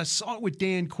 because I saw it with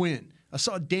Dan Quinn. I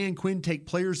saw Dan Quinn take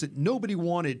players that nobody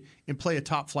wanted and play a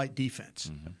top-flight defense.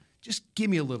 Mm-hmm. Just give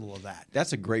me a little of that.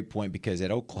 That's a great point, because at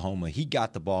Oklahoma, he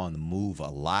got the ball on the move a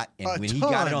lot. And when he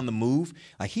got it on the move,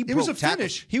 like he broke was a tackles.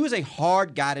 finish. He was a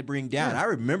hard guy to bring down. I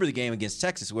remember the game against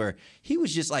Texas where he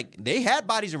was just like, they had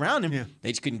bodies around him.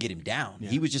 They just couldn't get him down.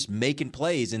 He was just making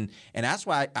plays. And that's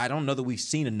why I don't know that we've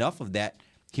seen enough of that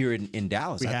here in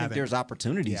Dallas. I think there's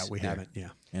opportunities. Yeah, we haven't. Yeah.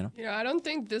 You know? I don't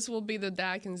think this will be the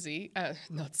Dak and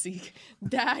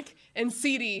Dak and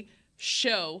CeeDee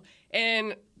show.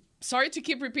 And sorry to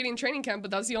keep repeating training camp,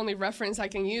 but that's the only reference I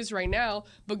can use right now.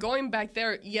 But going back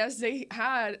there, yes, they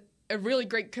had a really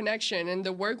great connection and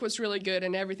the work was really good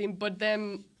and everything. But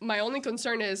then my only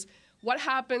concern is what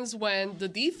happens when the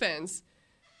defense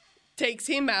takes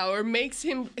him out or makes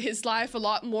his life a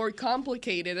lot more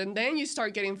complicated, and then you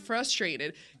start getting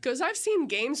frustrated. Because I've seen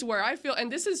games where I feel,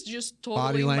 and this is just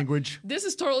totally body language. This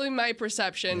is totally my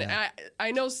perception. Yeah.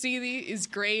 I know CeeDee is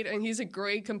great and he's a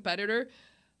great competitor,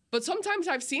 but sometimes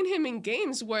I've seen him in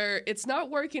games where it's not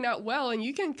working out well, and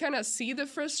you can kind of see the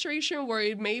frustration where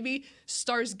it maybe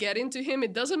starts getting to him.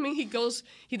 It doesn't mean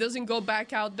he doesn't go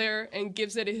back out there and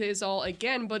gives it his all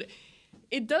again, but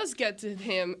it does get to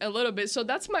him a little bit. So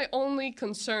that's my only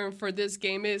concern for this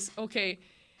game is, okay,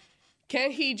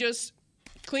 can he just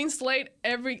clean slate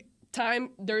every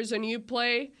time there's a new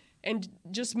play and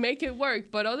just make it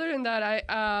work? But other than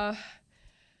that,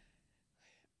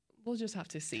 we'll just have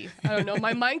to see. I don't know.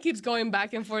 My mind keeps going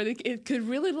back and forth. It could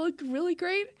really look really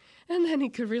great, and then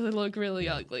it could really look really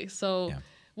ugly. So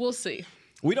we'll see.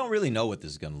 We don't really know what this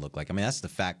is going to look like. I mean, that's the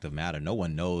fact of the matter. No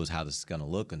one knows how this is going to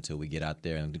look until we get out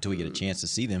there and until we get a chance to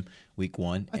see them week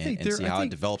one and see how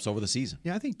it develops over the season.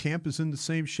 Yeah, I think Tampa's in the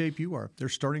same shape you are. They're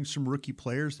starting some rookie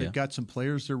players. They've got some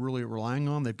players they're really relying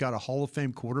on. They've got a Hall of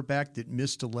Fame quarterback that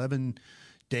missed 11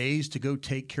 days to go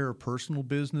take care of personal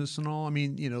business and all. I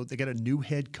mean, they got a new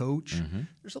head coach. Mm-hmm.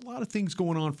 There's a lot of things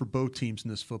going on for both teams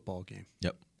in this football game.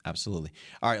 Yep. Absolutely.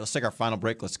 All right, let's take our final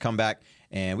break. Let's come back.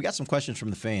 And we got some questions from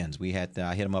the fans. We had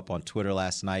I hit them up on Twitter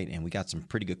last night, and we got some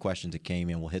pretty good questions that came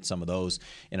in. We'll hit some of those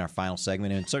in our final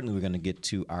segment. And certainly we're going to get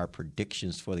to our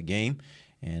predictions for the game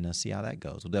and see how that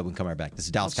goes. We'll definitely come right back. This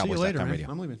is DallasCowboys.com radio.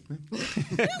 I'm leaving.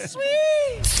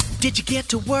 Sweet. Did you get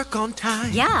to work on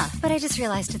time? Yeah, but I just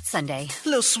realized it's Sunday.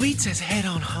 Little Sweet says head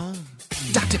on home.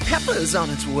 Dr. Pepper's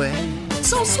on its way.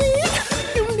 So sweet,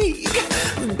 unique.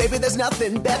 Baby, there's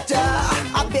nothing better.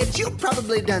 I bet you've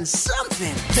probably done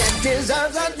something that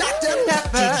deserves a Dr.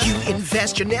 Pepper. Did you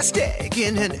invest your nest egg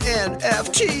in an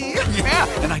NFT?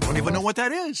 Yeah, and I don't even know what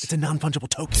that is. It's a non-fungible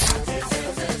token.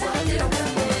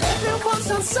 Everyone's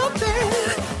done something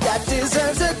that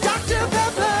deserves a Dr.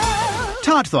 Pepper.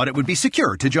 Todd thought it would be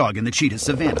secure to jog in the cheetah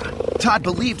savanna. Todd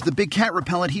believed the big cat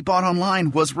repellent he bought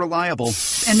online was reliable.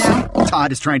 And now,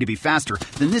 Todd is trying to be faster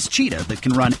than this cheetah that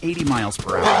can run 80 miles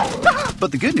per hour.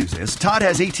 But the good news is, Todd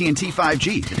has AT&T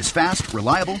 5G that is fast,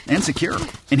 reliable, and secure.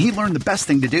 And he learned the best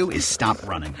thing to do is stop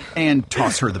running and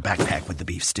toss her the backpack with the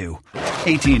beef stew.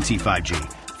 AT&T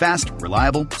 5G. Fast,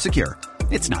 reliable, secure.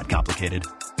 It's not complicated.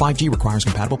 5G requires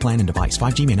compatible plan and device.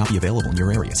 5G may not be available in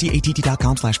your area. See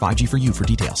att.com/5G for you for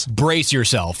details. Brace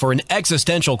yourself for an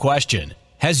existential question.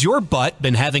 Has your butt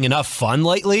been having enough fun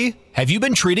lately? Have you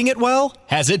been treating it well?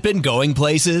 Has it been going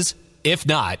places? If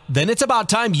not, then it's about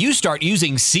time you start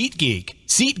using SeatGeek.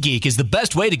 SeatGeek is the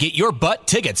best way to get your butt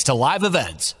tickets to live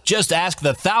events. Just ask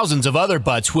the thousands of other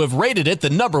butts who have rated it the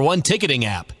 #1 ticketing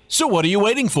app. So what are you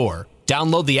waiting for?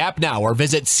 Download the app now or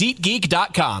visit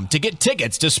SeatGeek.com to get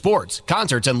tickets to sports,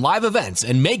 concerts, and live events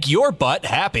and make your butt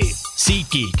happy.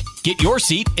 SeatGeek. Get your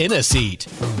seat in a seat.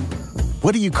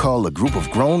 What do you call a group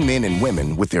of grown men and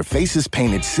women with their faces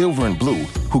painted silver and blue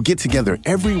who get together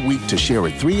every week to share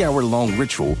a 3-hour-long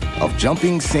ritual of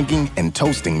jumping, sinking, and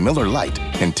toasting Miller Lite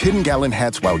in 10-gallon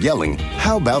hats while yelling,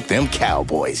 "How about them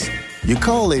Cowboys?" You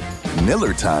call it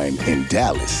Miller Time in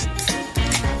Dallas.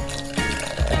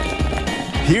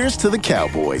 Here's to the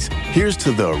Cowboys. Here's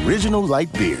to the original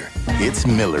light beer. It's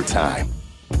Miller Time.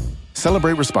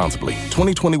 Celebrate responsibly.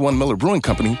 2021 Miller Brewing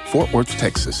Company, Fort Worth,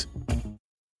 Texas.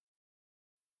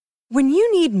 When you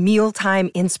need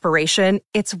mealtime inspiration,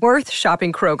 it's worth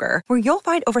shopping Kroger, where you'll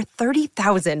find over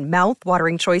 30,000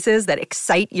 mouth-watering choices that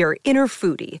excite your inner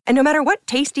foodie. And no matter what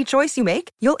tasty choice you make,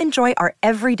 you'll enjoy our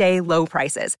everyday low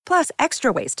prices, plus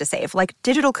extra ways to save, like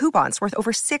digital coupons worth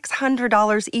over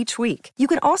 $600 each week. You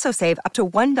can also save up to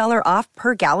 $1 off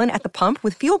per gallon at the pump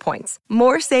with fuel points.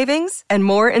 More savings and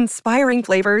more inspiring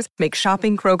flavors make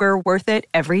shopping Kroger worth it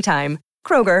every time.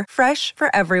 Kroger, fresh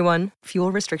for everyone.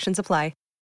 Fuel restrictions apply.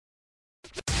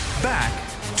 Back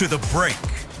to the break.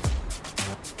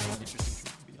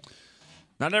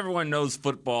 Not everyone knows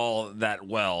football that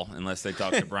well unless they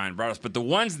talk to Brian Broaddus, but the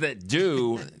ones that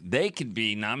do, they could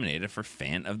be nominated for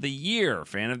Fan of the Year.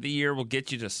 Fan of the Year will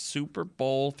get you to Super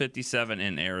Bowl 57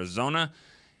 in Arizona.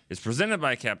 It's presented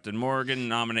by Captain Morgan.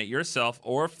 Nominate yourself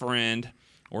or a friend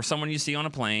or someone you see on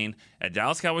a plane at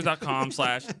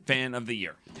DallasCowboys.com/Fan of the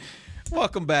Year.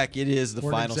 Welcome back. It is the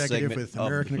Board final executive segment with of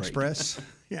American the break. Express.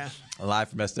 Yeah. Live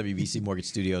from SWBC Mortgage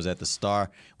Studios at the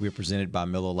Star. We are presented by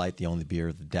Miller Lite, the only beer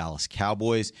of the Dallas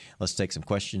Cowboys. Let's take some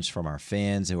questions from our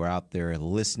fans who are out there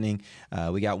listening.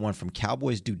 We got one from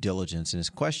Cowboys Due Diligence, and his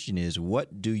question is,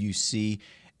 what do you see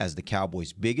as the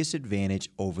Cowboys' biggest advantage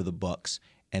over the Bucs?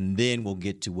 And then we'll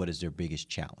get to what is their biggest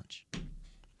challenge.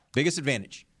 Biggest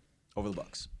advantage over the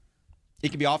Bucs. It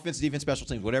can be offense, defense, special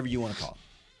teams, whatever you want to call it.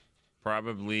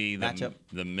 Probably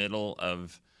the middle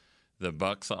of the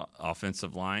Bucs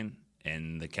offensive line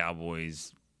and the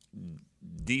Cowboys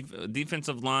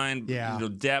defensive line,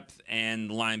 depth and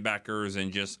linebackers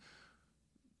and just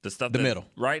the stuff middle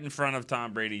right in front of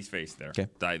Tom Brady's face there. Okay.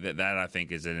 That I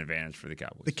think is an advantage for the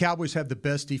Cowboys. The Cowboys have the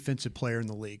best defensive player in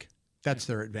the league. That's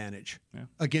their advantage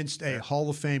against a Hall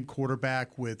of Fame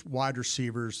quarterback with wide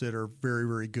receivers that are very,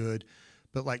 very good.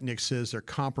 But like Nick says, they're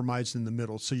compromised in the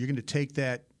middle. So you're going to take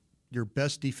that, your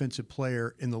best defensive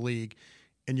player in the league,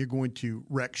 and you're going to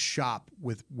wreck shop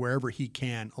with wherever he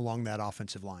can along that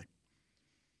offensive line.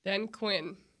 Dan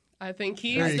Quinn. I think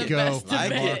he's There you the go. best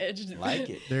Like it. advantage. Like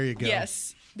it. There you go.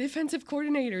 Yes. Defensive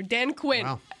coordinator, Dan Quinn.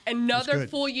 Wow. Another good.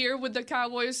 full year with the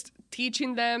Cowboys,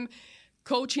 teaching them,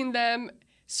 coaching them.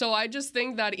 So I just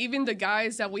think that even the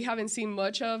guys that we haven't seen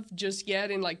much of just yet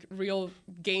in like real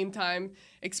game time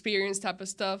experience type of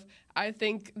stuff, I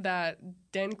think that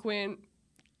Dan Quinn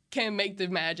can make the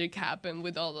magic happen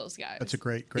with all those guys. That's a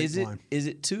great line. Is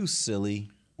it too silly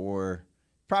or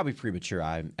probably premature,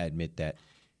 I admit that,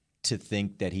 to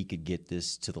think that he could get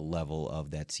this to the level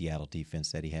of that Seattle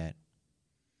defense that he had?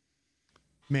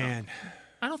 Man.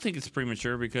 I don't think it's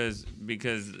premature because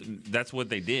that's what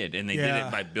they did, and they did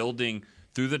it by building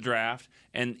through the draft.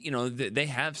 And you know they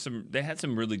had some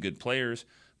really good players,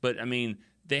 but I mean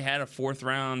they had a fourth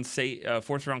round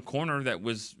corner that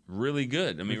was really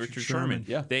good. I mean Richard Sherman.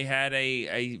 Yeah. They had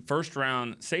a first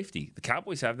round safety. The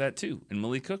Cowboys have that too, and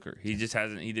Malik Hooker. He just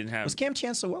hasn't. He didn't have. Was Cam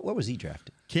Chancellor? What was he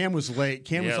drafted? Cam was late.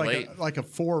 Cam was like a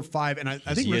 4 or 5, and I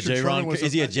think Richard Sherman was.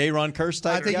 Is he a J-Ron Curse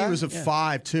type I think guy? he was a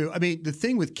 5 too. I mean, the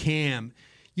thing with Cam,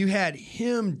 you had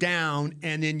him down,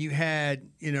 and then you had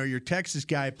your Texas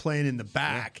guy playing in the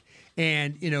back,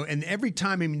 and and every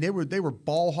time, I mean, they were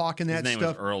ball hawking that His name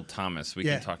stuff. was Earl Thomas. We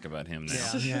can talk about him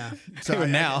now. Yeah. So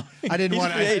now I didn't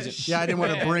want to. Yeah, I didn't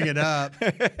want to bring it up.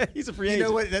 He's a free agent. You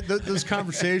know what? Those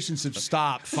conversations have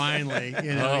stopped finally.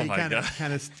 Oh, he my kind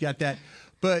of got that.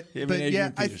 But yeah,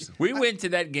 we went to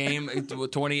that game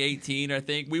 2018. I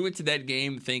think we went to that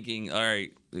game thinking, all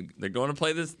right, they're going to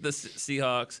play the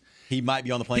Seahawks. He might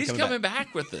be on the plane. He's coming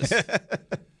back with this.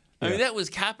 I mean, that was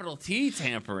capital T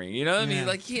tampering. You know what I mean?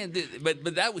 Like he can't do, but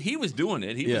that he was doing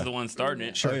it. He was the one starting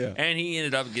it. Sure. And he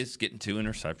ended up just getting 2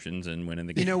 interceptions and winning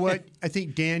the game. You know what? I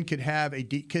think Dan could have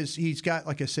because he's got,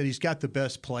 like I said, he's got the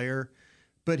best player,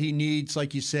 but he needs,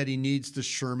 like you said, he needs the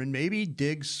Sherman. Maybe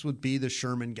Diggs would be the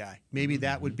Sherman guy. Maybe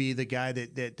that would be the guy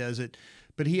that does it.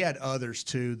 But he had others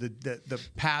too. The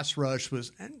pass rush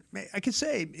was, and I could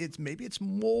say it's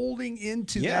molding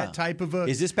into that type of a.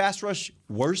 Is this pass rush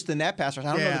worse than that pass rush?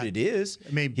 I don't know that it is.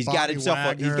 I mean, he's got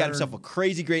himself a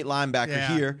crazy great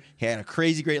linebacker here. He had a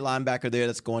crazy great linebacker there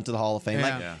that's going to the Hall of Fame.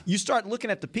 You start looking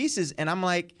at the pieces, and I'm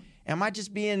like, am I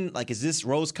just being like, is this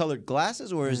rose-colored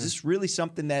glasses, or is this really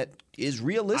something that is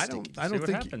realistic? I don't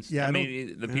think. Happens. Yeah, I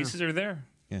mean, the pieces are there.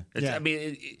 Yeah. I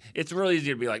mean, it's really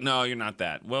easy to be like, no, you're not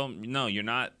that. Well, no, you're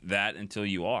not that until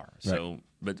you are. So,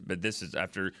 but this is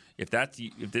after if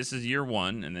this is year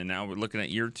 1, and then now we're looking at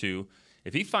year 2.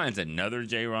 If he finds another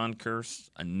J-Ron Curse,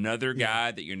 another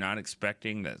guy that you're not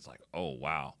expecting, that's like, oh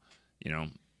wow,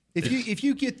 If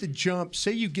you get the jump,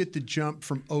 say you get the jump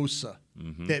from Osa,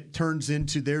 that turns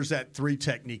into there's that 3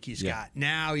 technique he's got.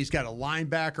 Now he's got a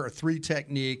linebacker, a 3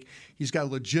 technique. He's got a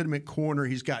legitimate corner.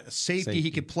 He's got a safety. He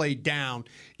can play down.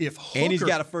 And he's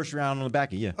got a first round on the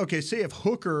back end. Okay, say if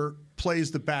Hooker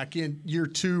plays the back end, year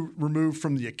 2 removed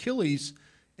from the Achilles,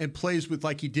 and plays with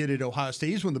like he did at Ohio State.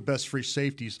 He's one of the best free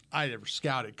safeties I'd ever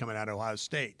scouted coming out of Ohio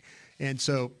State. And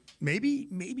so maybe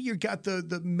you got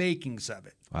the makings of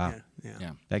it. Wow.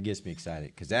 Yeah. That gets me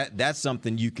excited because that's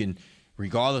something you can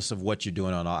regardless of what you're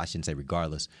doing I shouldn't say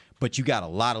regardless, but you got a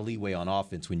lot of leeway on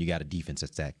offense when you got a defense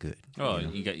that's that good. Oh,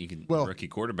 rookie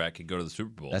quarterback could go to the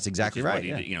Super Bowl. That's exactly right.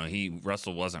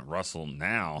 Russell wasn't Russell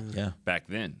now. Back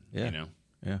then. Yeah.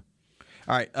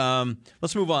 All right,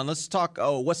 let's move on. Let's talk.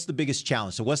 What's the biggest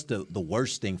challenge? So, what's the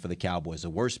worst thing for the Cowboys?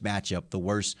 The worst matchup, the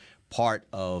worst part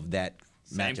of that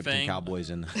matchup between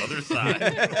Cowboys and the other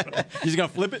side. You just gonna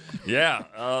flip it? Yeah,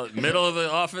 middle of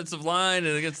the offensive line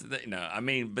and against.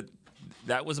 But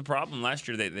that was a problem last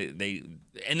year.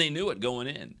 They knew it going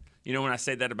in. When I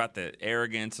say that about the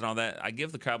arrogance and all that, I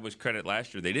give the Cowboys credit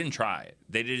last year. They didn't try it.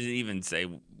 They didn't even say,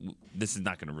 this is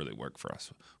not going to really work for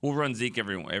us. We'll run Zeke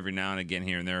every now and again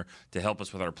here and there to help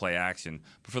us with our play action.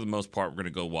 But for the most part, we're going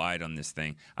to go wide on this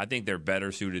thing. I think they're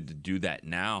better suited to do that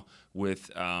now with,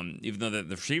 even though the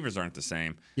receivers aren't the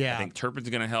same. Yeah. I think Turpin's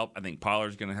going to help. I think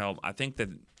Pollard's going to help. I think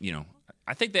that,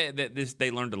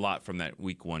 they learned a lot from that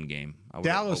Week 1 game. I would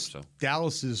hope so.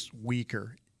 Dallas is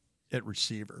weaker at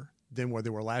receiver than where they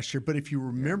were last year. But if you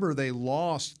remember, they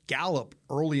lost Gallup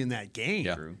early in that game.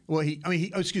 Yeah. Well,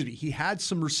 he had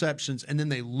some receptions and then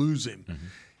they lose him. Mm-hmm.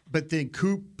 But then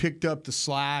Coop picked up the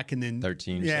slack and then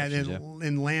 13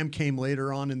 and Lamb came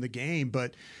later on in the game.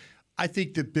 But I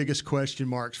think the biggest question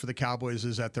marks for the Cowboys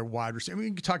is at their wide receiver. We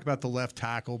can talk about the left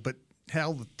tackle, but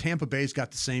hell, Tampa Bay's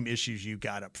got the same issues you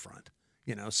got up front.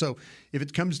 So if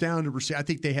it comes down to receiver, I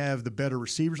think they have the better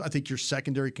receivers. I think your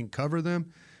secondary can cover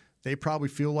them. They probably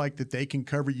feel like that they can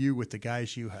cover you with the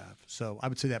guys you have. So I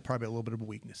would say that probably a little bit of a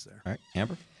weakness there. All right,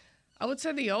 Amber? I would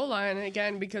say the O-line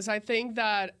again, because I think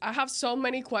that I have so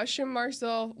many question marks,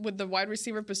 though, with the wide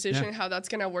receiver position, how that's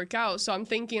going to work out. So I'm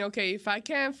thinking, okay, if I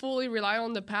can't fully rely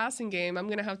on the passing game, I'm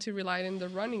going to have to rely on the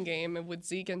running game and with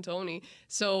Zeke and Tony.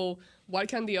 So what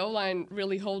can the O-line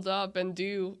really hold up and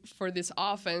do for this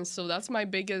offense? So that's my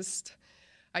biggest,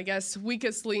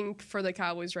 weakest link for the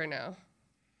Cowboys right now.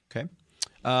 Okay.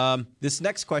 This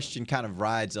next question kind of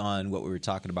rides on what we were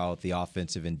talking about with the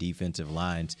offensive and defensive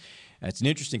lines. It's an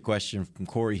interesting question from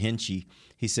Corey Hinchy.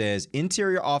 He says,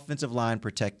 interior offensive line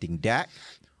protecting Dak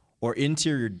or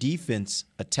interior defensive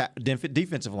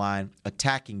line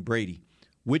attacking Brady?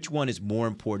 Which one is more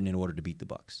important in order to beat the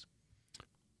Bucs?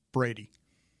 Brady.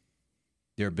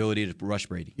 Their ability to rush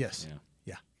Brady. Yes.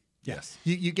 Yeah. Yes.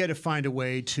 You got to find a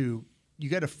way to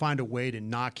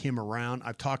knock him around.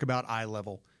 I've talked about eye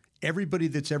level. Everybody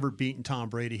that's ever beaten Tom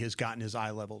Brady has gotten his eye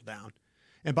level down.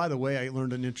 And by the way, I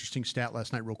learned an interesting stat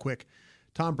last night real quick.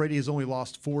 Tom Brady has only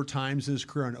lost 4 times in his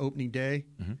career on opening day,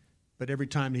 but every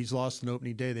time he's lost on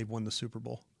opening day, they've won the Super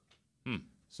Bowl.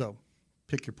 So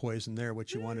pick your poison there,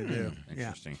 what you want to do.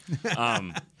 Interesting.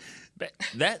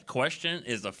 That question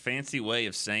is a fancy way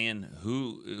of saying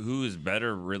who is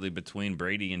better really between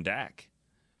Brady and Dak.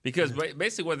 Because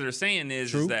basically what they're saying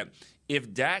is that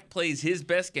if Dak plays his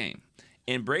best game,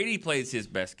 and Brady plays his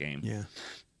best game,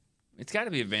 it's got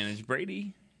to be advantage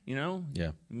Brady, Yeah.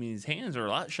 I mean, his hands are a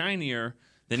lot shinier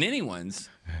than anyone's,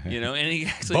 and he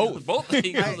actually both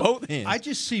hands. I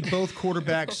just see both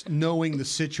quarterbacks knowing the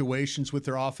situations with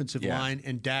their offensive line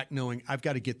and Dak knowing, I've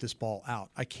got to get this ball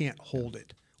out. I can't hold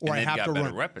it. Or I have to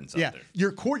run. Weapons out there.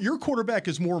 Your quarterback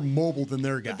is more mobile than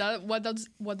their guy. But what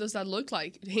does that look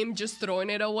like? Him just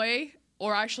throwing it away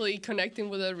or actually connecting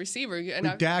with a receiver?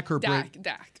 With Dak or Brady?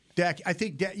 Dak. I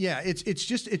think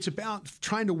it's about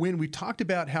trying to win. We talked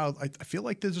about how I feel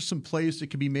like there's some plays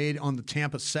that can be made on the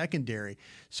Tampa secondary.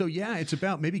 So it's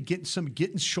about maybe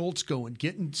getting Schultz going,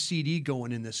 getting CD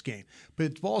going in this game.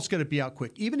 But the ball's got to be out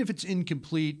quick, even if it's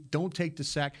incomplete. Don't take the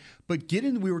sack, but get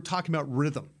in. We were talking about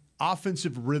rhythm,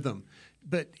 offensive rhythm.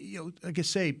 But like I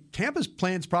say, Tampa's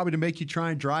plan is probably to make you try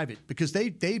and drive it because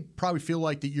they probably feel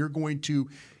like that you're going to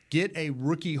get a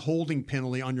rookie holding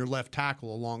penalty on your left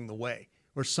tackle along the way.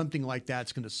 Or something like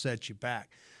that's going to set you back.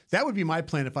 That would be my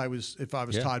plan if I was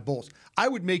Todd Bowles. I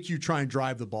would make you try and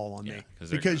drive the ball on me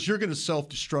because you're going to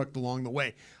self-destruct along the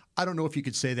way. I don't know if you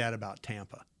could say that about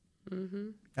Tampa.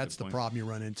 That's the problem you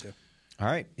run into. All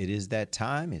right, it is that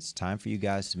time. It's time for you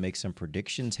guys to make some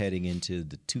predictions heading into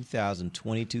the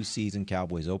 2022 season.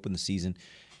 Cowboys open the season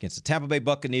against the Tampa Bay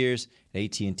Buccaneers at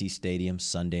AT&T Stadium,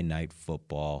 Sunday Night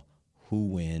Football. Who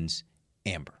wins?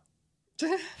 Amber.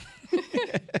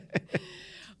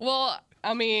 Well,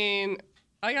 I mean,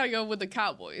 I got to go with the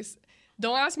Cowboys.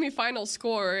 Don't ask me final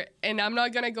score, and I'm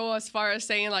not going to go as far as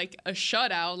saying like a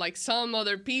shutout, like some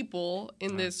other people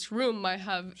in this room might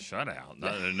have. Shutout?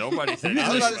 Nobody said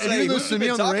Are you listening to me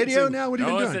on the radio now? What are you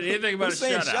doing? No one said anything about a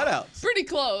shutout. Pretty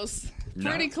close.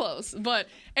 Pretty close. But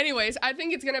anyways, I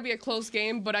think it's going to be a close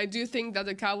game, but I do think that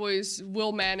the Cowboys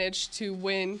will manage to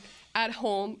win at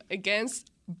home against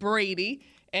Brady,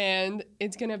 and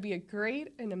it's going to be a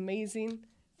great and amazing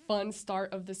fun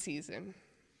start of the season.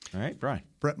 All right, Brian.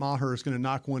 Brett Maher is going to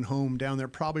knock one home down there,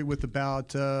 probably with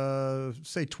about,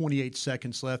 say, 28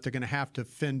 seconds left. They're going to have to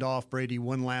fend off Brady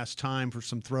one last time for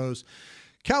some throws.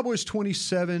 Cowboys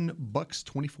 27, Bucks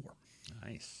 24.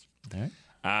 Nice. All right.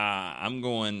 I'm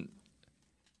going.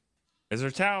 Is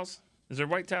there towels? Is there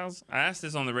white towels? I asked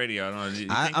this on the radio. I don't know. Do you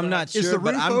think I'm not Is sure, the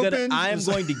but roof I open? am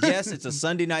going to guess it's a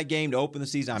Sunday night game to open the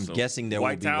season. I'm So, guessing there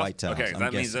will be white towels. Okay, so I'm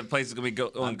that means guessing. that place is going to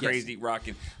be going crazy,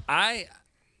 rocking.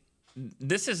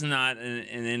 This is not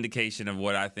an indication of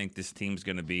what I think this team's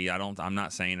going to be. I'm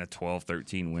not saying a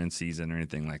 12-13 win season or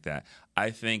anything like that. I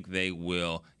think they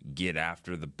will get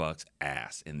after the Bucs'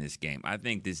 ass in this game. I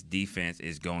think this defense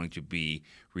is going to be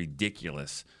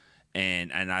ridiculous.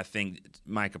 And I think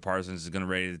Micah Parsons is going to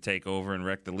ready to take over and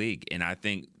wreck the league. And I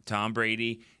think Tom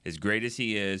Brady, as great as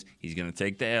he is, he's going to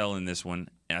take the L in this one.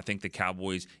 And I think the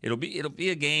Cowboys, it'll be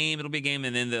a game,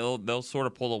 and then they'll sort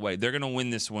of pull away. They're going to win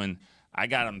this one. I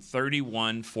got them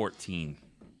 31-14.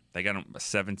 They got them a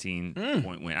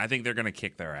 17-point win. I think they're going to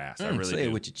kick their ass. I really say do.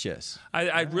 it with your chest.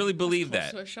 I really believe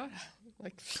that. So a shot.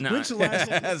 When's the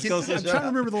last? I'm trying to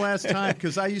remember the last time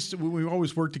because when we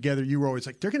always worked together. You were always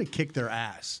like, they're going to kick their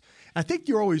ass. I think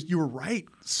you were right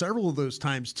several of those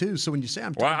times too. So when you say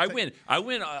I win. I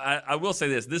will say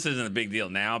this. This isn't a big deal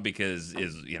now because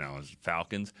it's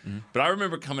Falcons. Mm-hmm. But I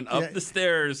remember coming up the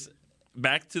stairs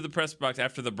back to the press box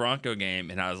after the Bronco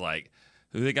game, and I was like,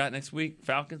 "Who they got next week?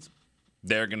 Falcons.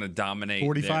 They're going to dominate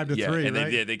 45-3. and right?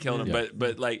 they did. They killed them.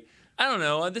 But like, I don't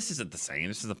know. This isn't the same.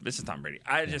 This is Tom Brady.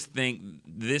 I just think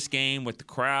this game with the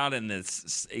crowd and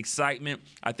this excitement,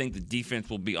 I think the defense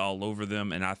will be all over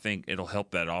them, and I think it'll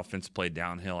help that offense play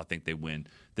downhill. I think they win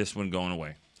this one going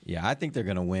away. Yeah, I think they're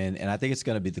going to win, and I think it's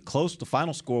going to be the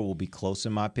final score will be close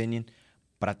in my opinion,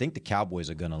 but I think the Cowboys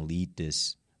are going to lead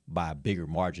this by a bigger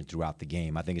margin throughout the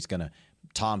game. I think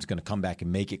Tom's going to come back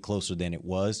and make it closer than it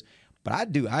was. But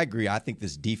I agree. I think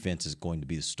this defense is going to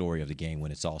be the story of the game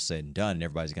when it's all said and done, and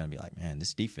everybody's going to be like, man,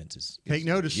 this defense is take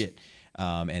notice. Legit.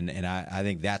 And I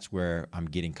think that's where I'm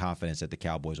getting confidence that the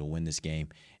Cowboys will win this game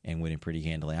and win it pretty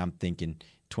handily. I'm thinking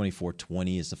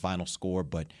 24-20 is the final score,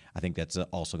 but I think that's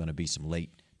also going to be some late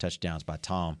touchdowns by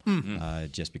Tom,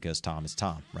 just because Tom is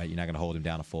Tom, right? You're not going to hold him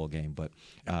down a full game, but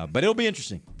it'll be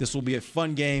interesting. This will be a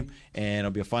fun game, and it'll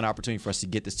be a fun opportunity for us to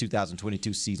get this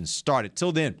 2022 season started.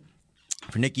 Till then,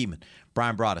 for Nick Eatman,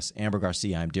 Brian Broaddus, Amber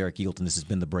Garcia, I'm Derek Eagleton. This has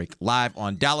been The Break, live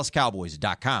on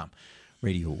DallasCowboys.com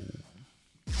radio.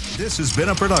 This has been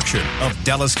a production of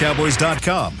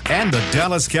DallasCowboys.com and the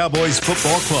Dallas Cowboys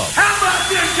Football Club. How about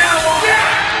this, Cowboys?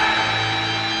 Yeah!